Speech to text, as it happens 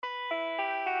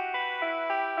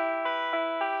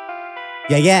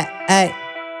Yeah, hey.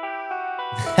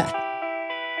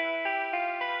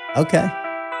 Okay.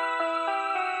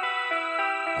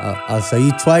 Oh, so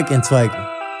you twerking.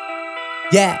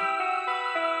 Yeah.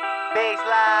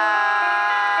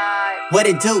 What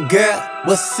it do, girl?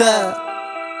 What's up?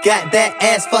 Got that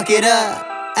ass, fuck it up.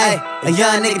 Ay, a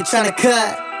young nigga tryna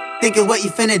cut. Thinking what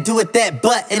you finna do with that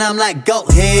butt. And I'm like, go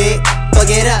ahead, fuck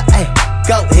it up. Ay,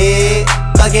 go ahead,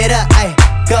 fuck it up. Ay,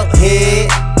 go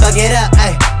ahead, fuck it up.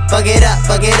 Ay, fuck it up,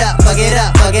 fuck it up, fuck it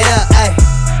up, fuck it up. Ay,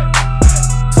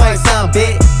 twerk some,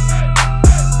 bitch.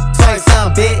 Twerk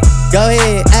some, bitch. Go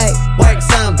ahead, ay, work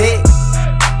some, bitch.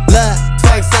 Look,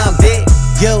 twerk some, bitch.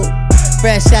 You,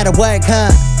 fresh out of work,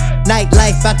 huh?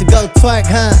 Nightlife, about to go twerk,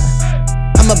 huh?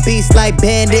 I'm a beast like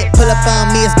Bandit. Pull up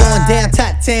on me, it's going down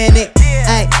Titanic.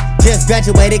 Ay, just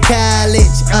graduated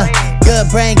college. Good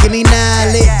brain, give me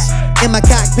knowledge. In my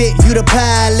cockpit, you the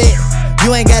pilot.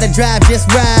 You ain't gotta drive, just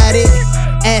ride it.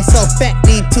 Ass so fat,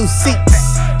 need 2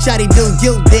 seats. Shawty do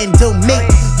you, then do me.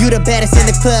 You the baddest in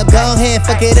the club, go ahead,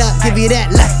 fuck it up. Give you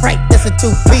that left, right, that's a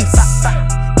 2-piece.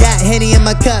 Got Henny in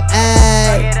my cup,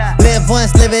 ayy. Live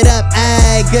once, live it up,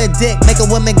 ayy. Good dick, make a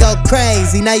woman go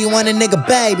crazy. Now you want a nigga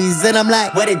babies, and I'm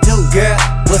like, what it do, girl?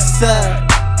 What's up?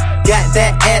 Got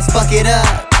that ass, fuck it up,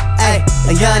 ayy.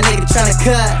 A young nigga tryna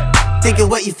cut. Thinking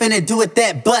what you finna do with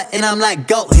that butt, and I'm like,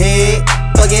 go ahead,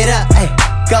 fuck it up, ayy.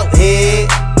 Go ahead,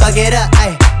 fuck it up,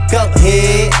 ayy. Go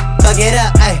ahead, fuck it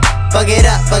up, ayy. Fuck it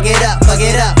up, fuck it up, fuck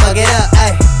it up, fuck it up,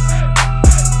 ayy.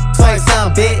 Twerk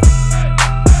some, bitch.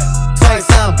 Twerk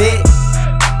some, bitch.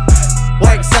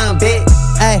 Work some, bitch.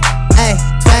 Ay, ay,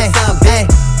 twerk some, bitch.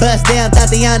 Bust down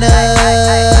Tatiana.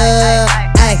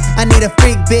 Ay, I need a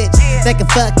freak bitch that can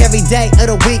fuck every day of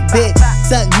the week, bitch.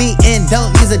 Suck me and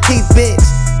don't use a teeth, bitch.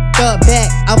 Throw it back,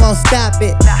 I won't stop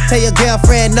it. Tell your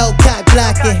girlfriend no cock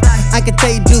blocking. I can tell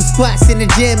you do squats in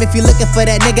the gym. If you looking for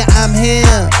that nigga, I'm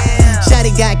him.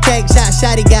 Shotty got cake,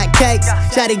 shotty got cakes.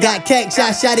 Shotty got cake,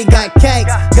 shotty got cakes.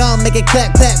 Gon' make it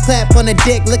clap, clap, clap on the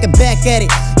dick. Looking back at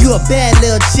it, you a bad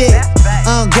little chick.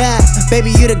 Oh God,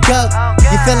 baby you the goat.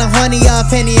 You feeling horny off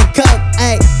Henny and Coke,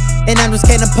 ayy. And I'm just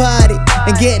came to party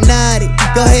and get naughty.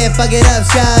 Go ahead, fuck it up,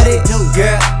 shawty. Dude,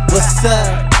 girl, what's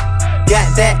up? Got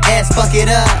that ass, fuck it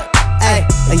up. Ayy,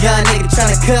 a young nigga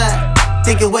tryna cut.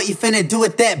 Thinking what you finna do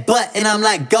with that butt. And I'm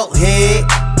like, go ahead,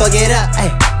 fuck it up,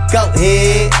 ayy. Go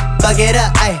ahead, fuck it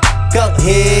up, ayy. Go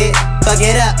ahead, fuck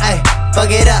it up, ayy.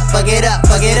 Fuck it up, fuck it up,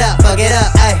 fuck it up, fuck it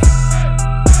up, ayy.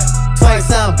 Twerk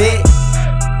some, bitch.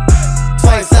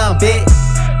 Twerk some, bitch.